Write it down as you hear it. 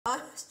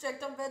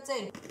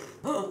13.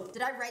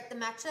 Did I rate the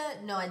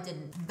matcha? No, I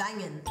didn't.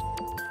 Bangin'.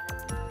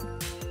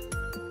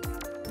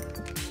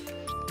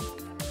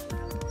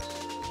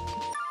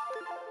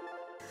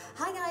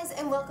 Hi guys,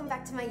 and welcome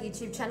back to my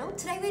YouTube channel.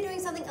 Today we're doing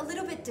something a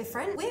little bit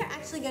different. We're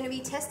actually going to be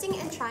testing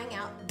and trying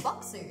out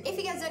Bokksu. If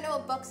you guys don't know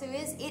what Bokksu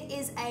is, it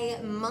is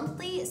a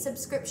monthly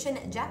subscription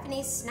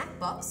Japanese snack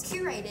box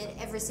curated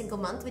every single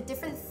month with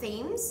different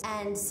themes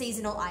and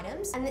seasonal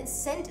items, and it's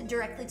sent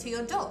directly to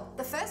your door.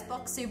 The first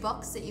Bokksu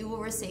box that you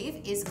will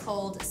receive is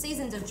called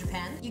Seasons of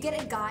Japan. You get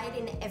a guide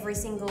in every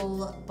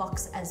single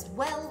box as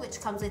well,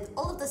 which comes with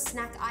all of the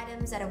snack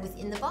items that are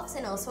within the box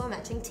and also a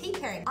matching tea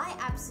pairing. I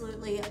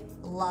absolutely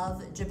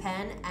love Japan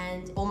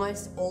and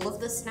almost all of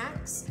the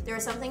snacks. There are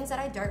some things that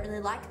I don't really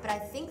like, but I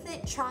think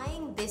that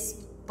trying this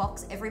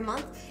box every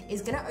month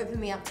is gonna open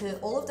me up to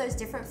all of those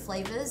different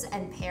flavors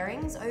and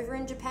pairings over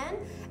in Japan,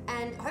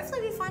 and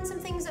hopefully we find some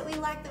things that we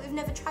like that we've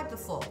never tried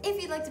before. If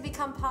you'd like to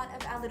become part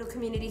of our little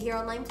community here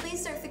online,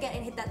 please don't forget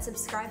and hit that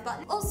subscribe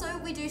button. Also,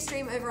 we do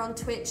stream over on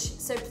Twitch,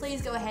 so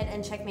please go ahead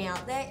and check me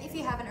out there if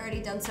you haven't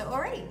already done so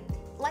already.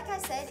 Like I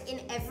said,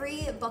 in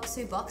every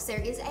Bokksu box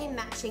there is a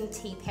matching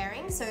tea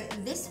pairing. So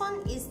this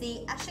one is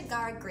the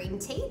Ashigara green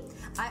tea.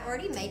 I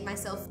already made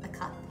myself a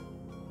cup.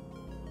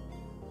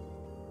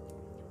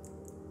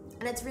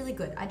 And it's really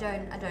good. I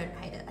don't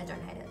hate it. I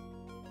don't hate it.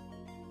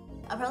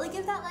 I'll probably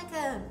give that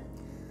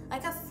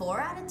like a 4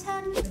 out of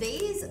 10.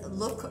 These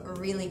look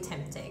really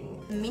tempting.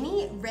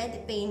 Mini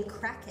red bean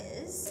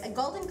crackers, a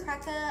golden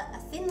cracker, a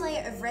thin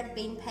layer of red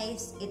bean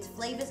paste. Its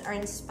flavors are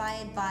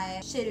inspired by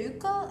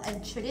shiruko,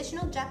 a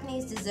traditional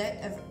Japanese dessert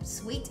of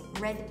sweet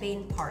red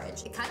bean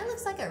porridge. It kind of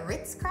looks like a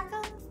Ritz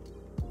cracker.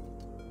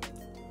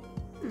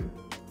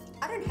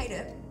 I don't hate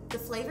it. The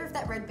flavor of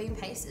that red bean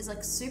paste is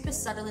like super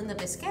subtle in the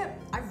biscuit.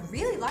 I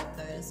really like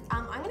those.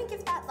 I'm gonna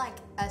give that like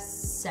a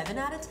 7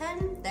 out of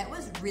 10. That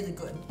was really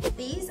good.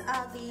 These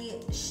are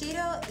the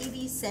Shiro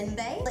Ebi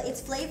Senbei.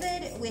 It's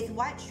flavored with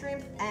white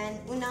shrimp and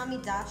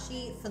unami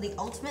dashi for the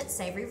ultimate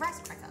savory rice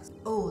crackers.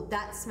 Oh,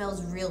 that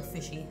smells real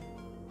fishy.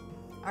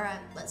 All right,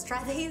 let's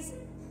try these.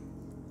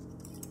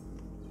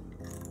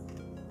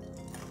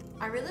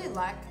 I really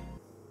like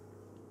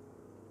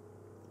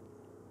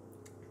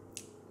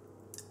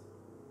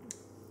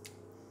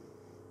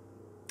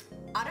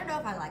I don't know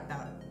if I like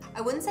that.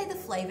 I wouldn't say the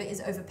flavor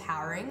is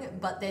overpowering,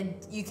 but then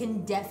you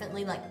can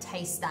definitely like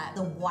taste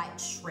the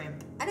white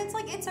shrimp. And it's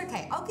like, it's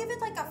okay. I'll give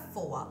it like a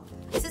 4.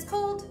 This is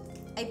called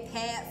a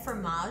pear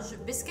fromage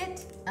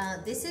biscuit.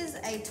 This is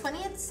a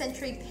 20th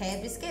century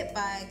pear biscuit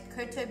by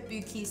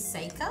Kotobuki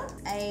Seika,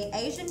 a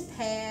Asian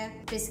pear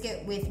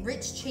biscuit with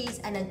rich cheese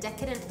and a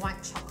decadent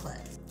white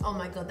chocolate. Oh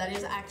my God, that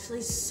is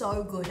actually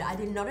so good. I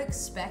did not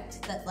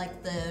expect that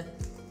like the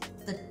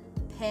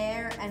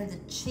pear and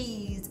the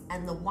cheese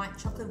and the white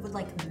chocolate would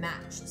like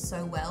match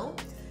so well,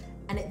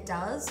 and it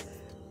does.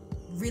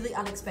 Really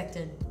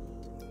unexpected.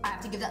 I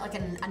have to give that like a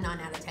 9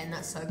 out of 10.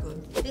 That's so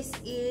good. This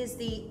is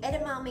the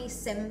edamame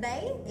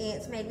senbei.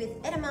 It's made with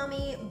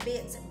edamame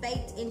bits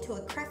baked into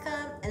a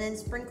cracker and then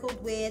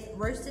sprinkled with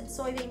roasted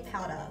soybean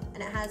powder,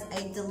 and it has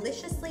a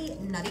deliciously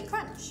nutty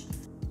crunch.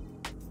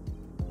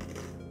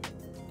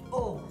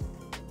 Oh,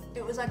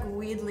 it was like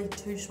weirdly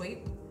too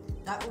sweet.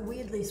 That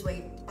weirdly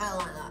sweet. I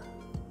like that.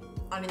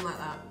 I didn't like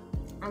that.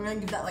 I'm gonna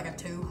give that like a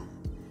 2.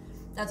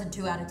 That's a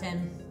 2 out of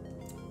 10.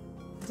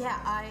 Yeah,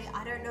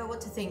 I don't know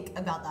what to think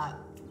about that.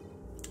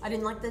 I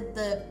didn't like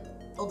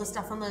all the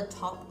stuff on the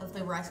top of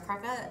the rice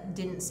cracker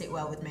didn't sit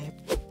well with me.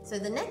 So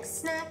the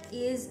next snack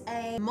is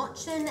a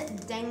mochen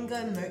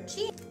dango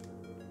mochi.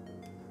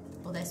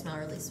 Oh, they smell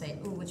really sweet.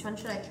 Ooh, which one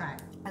should I try?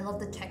 I love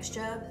the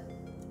texture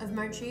of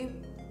mochi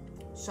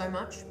so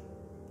much.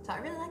 So I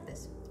really like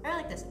this. I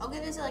really like this. I'll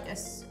give this like a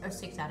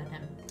 6 out of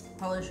 10.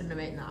 Probably shouldn't have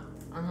eaten that.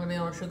 I'm gonna be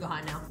on a sugar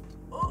high now.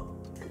 Oh,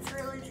 it's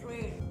really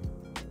sweet.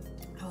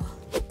 Oh.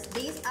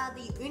 These are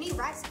the uni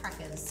rice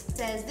crackers. It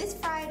says, this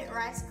fried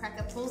rice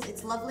cracker pulls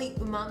its lovely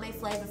umami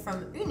flavor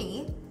from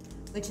uni,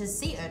 which is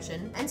sea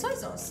urchin, and soy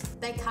sauce.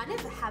 They kind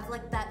of have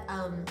like that,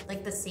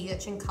 like the sea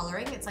urchin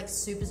coloring. It's like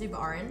super, super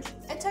orange.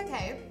 It's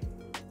okay.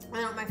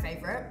 They're not my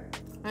favorite.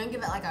 I'm gonna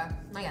give it like a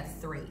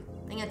 3.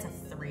 I think it's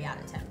a 3 out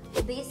of 10.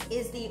 This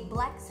is the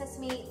black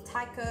sesame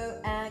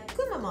taiko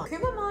Kumamon.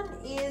 Kumamon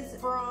is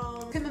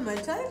from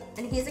Kumamoto,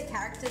 and he's a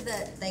character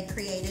that they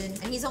created,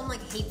 and he's on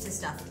like heaps of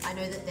stuff. I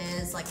know that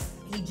there's like,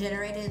 he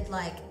generated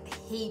like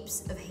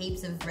heaps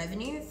of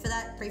revenue for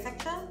that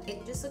prefecture.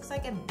 It just looks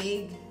like a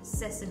big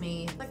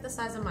sesame, like the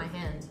size of my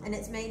hand. And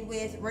it's made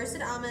with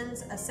roasted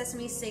almonds,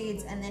 sesame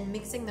seeds, and then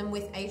mixing them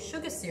with a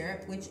sugar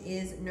syrup, which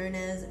is known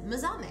as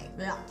mazame.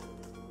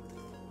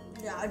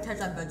 Yeah, I touched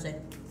that bird seed.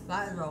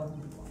 That is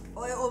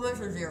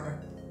almost a 0.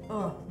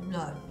 Oh,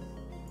 no.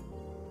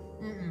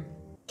 Ew,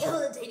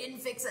 the tea didn't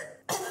fix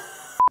it.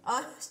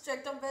 I was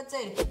checked on bird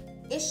seed.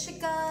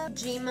 Ishika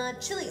Jima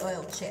chili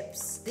oil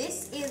chips.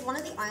 This is one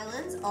of the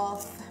islands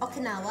of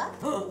Okinawa.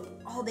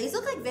 Oh, these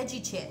look like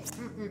veggie chips.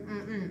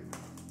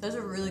 Those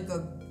are really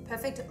good.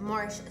 Perfect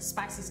Moorish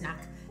spicy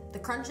snack. The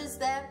crunch is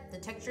there, the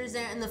texture is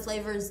there, and the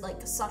flavor is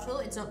like subtle.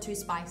 It's not too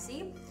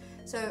spicy.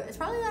 So it's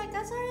probably like,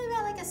 that's probably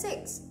about like a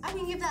 6. I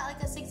can give that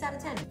like a 6 out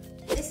of 10.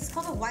 This is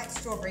called a white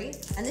strawberry,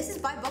 and this is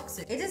by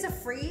Bokksu. It is a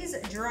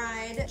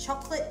freeze-dried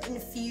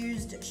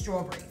chocolate-infused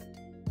strawberry.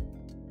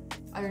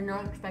 I did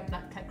not expect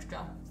that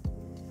texture.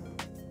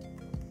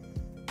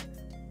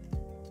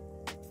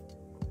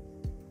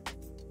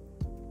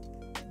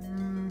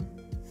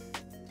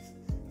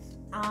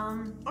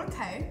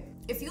 Okay.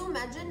 If you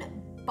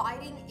imagine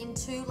biting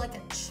into like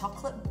a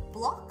chocolate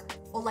block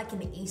or like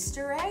an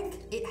Easter egg,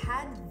 it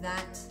had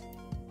that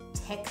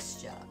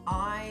texture.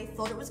 I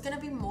thought it was gonna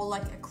be more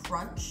like a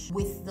crunch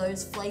with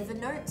those flavor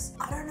notes.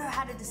 I don't know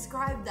how to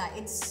describe that.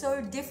 It's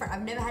so different.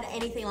 I've never had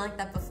anything like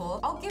that before.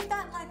 I'll give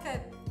that like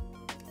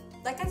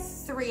a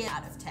 3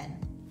 out of 10.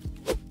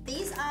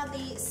 These are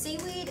the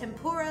seaweed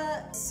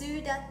tempura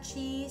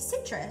sudachi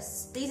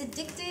citrus. These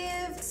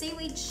addictive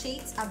seaweed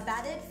sheets are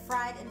battered,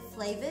 fried, and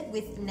flavored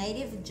with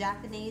native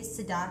Japanese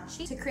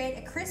sudachi to create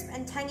a crisp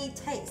and tangy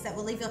taste that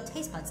will leave your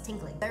taste buds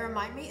tingling. They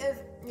remind me of,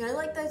 you know,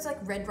 like those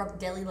like Red Rock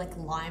Deli like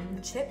lime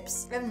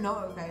chips. They're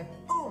not okay.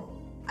 Oh,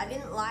 I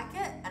didn't like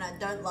it and I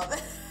don't love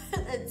it.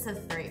 It's a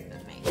 3 for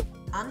me.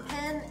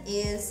 Unpan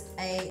is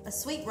a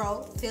sweet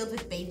roll filled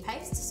with bean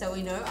paste, so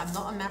we know I'm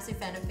not a massive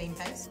fan of bean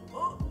paste.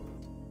 Oh.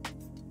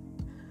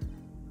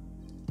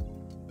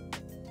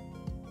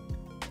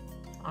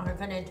 I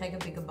hope I didn't take a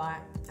bigger bite.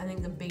 I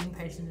think the bean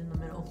paste is in the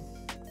middle.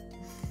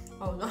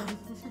 Hold on.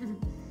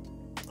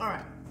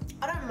 Alright,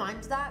 I don't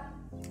mind that.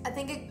 I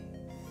think it,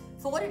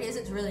 for what it is,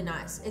 it's really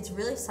nice. It's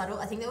really subtle.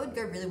 I think that would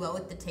go really well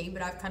with the tea,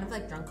 but I've kind of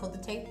like drunk all the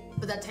tea.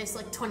 But that tastes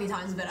like 20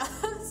 times better.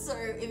 So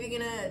if you're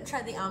gonna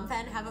try the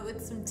armpan, have it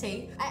with some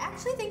tea. I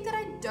actually think that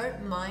I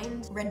don't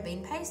mind red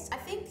bean paste. I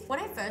think when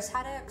I first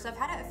had it, because I've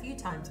had it a few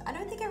times, I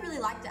don't think I really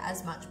liked it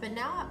as much. But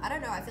now, I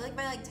don't know, I feel like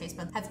my like taste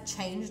buds have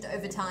changed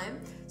over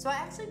time. So I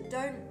actually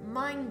don't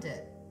mind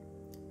it.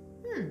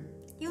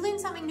 You learn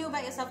something new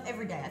about yourself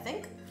every day, I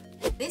think.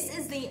 This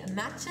is the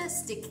matcha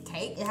stick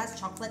cake. It has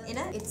chocolate in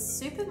it. It's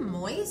super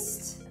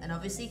moist, and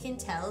obviously you can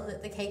tell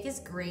that the cake is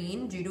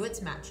green due to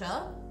its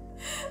matcha.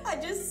 I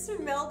just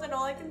smelled and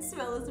all I can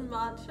smell is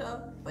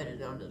matcha. Wait a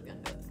minute, I'm just gonna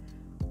do it.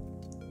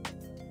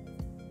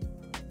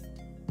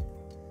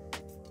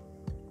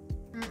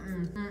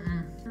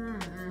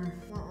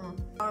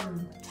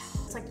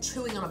 It's like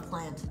chewing on a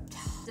plant.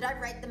 Did I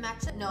rate the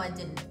matcha? No, I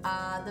didn't.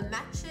 The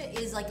matcha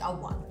is like a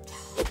 1.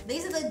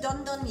 These are the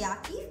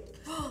dondonyaki.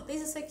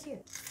 These are so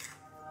cute.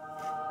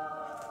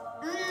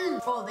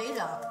 Oh, these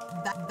are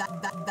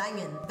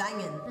banging.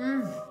 Banging.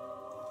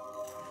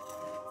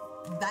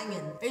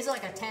 These are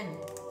like a 10.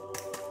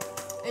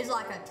 These are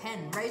like a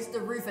 10. Raise the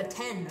roof a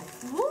 10.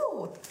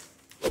 Woo!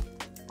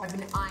 I've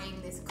been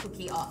eyeing this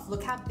cookie off.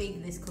 Look how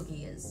big this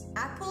cookie is.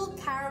 Apple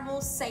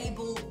caramel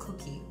sable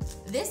cookie.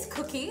 This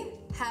cookie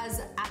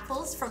has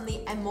apples from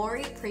the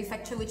Aomori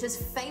prefecture, which is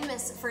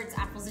famous for its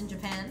apples in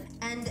Japan.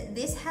 And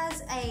this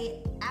has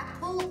a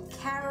apple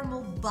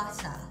caramel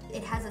butter.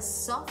 It has a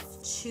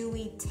soft,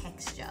 chewy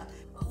texture.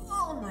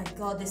 Oh my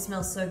God, this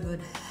smells so good.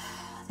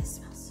 This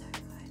smells so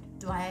good.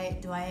 Do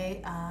I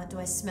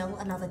smell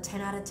another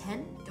 10 out of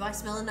 10? Do I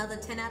smell another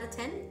 10 out of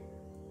 10?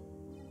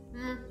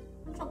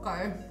 It's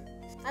okay.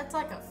 That's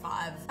like a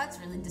 5. That's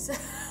really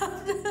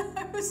disappointing.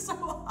 I was so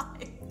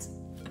hyped.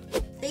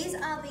 These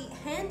are the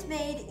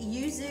handmade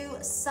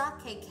yuzu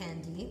sake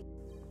candy.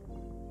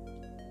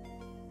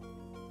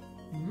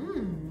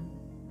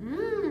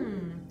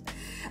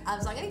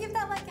 So I'm gonna give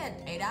that like an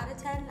 8 out of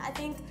 10, I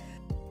think.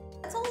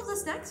 That's all of the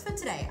snacks for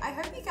today. I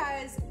hope you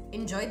guys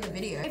enjoyed the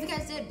video. If you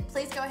guys did,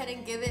 please go ahead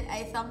and give it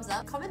a thumbs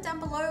up. Comment down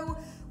below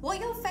what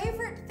your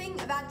favorite thing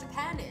about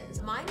Japan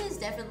is. Mine is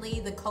definitely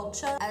the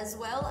culture, as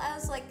well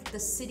as like the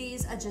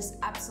cities are just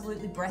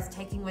absolutely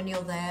breathtaking when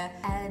you're there,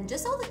 and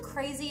just all the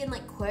crazy and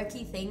like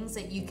quirky things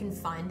that you can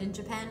find in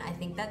Japan. I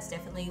think that's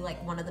definitely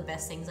like one of the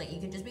best things. Like you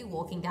could just be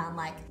walking down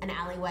like an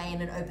alleyway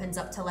and it opens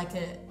up to like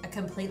a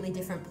completely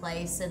different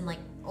place, and like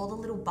all the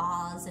little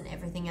bars and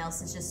everything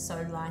else is just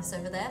so nice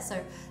over there.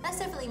 So that's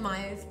definitely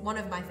one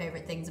of my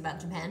favorite things about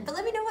Japan. But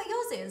let me know what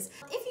yours is.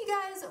 If you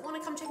guys want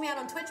to come check me out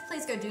on Twitch,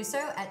 please go do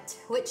so at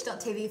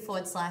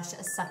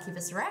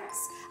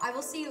twitch.tv/succubusrex. I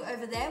will see you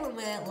over there when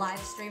we're live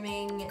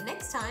streaming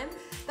next time.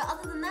 But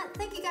other than that,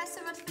 thank you guys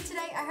so much for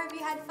today. I hope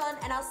you had fun,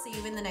 and I'll see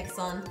you in the next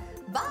one.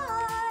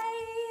 Bye!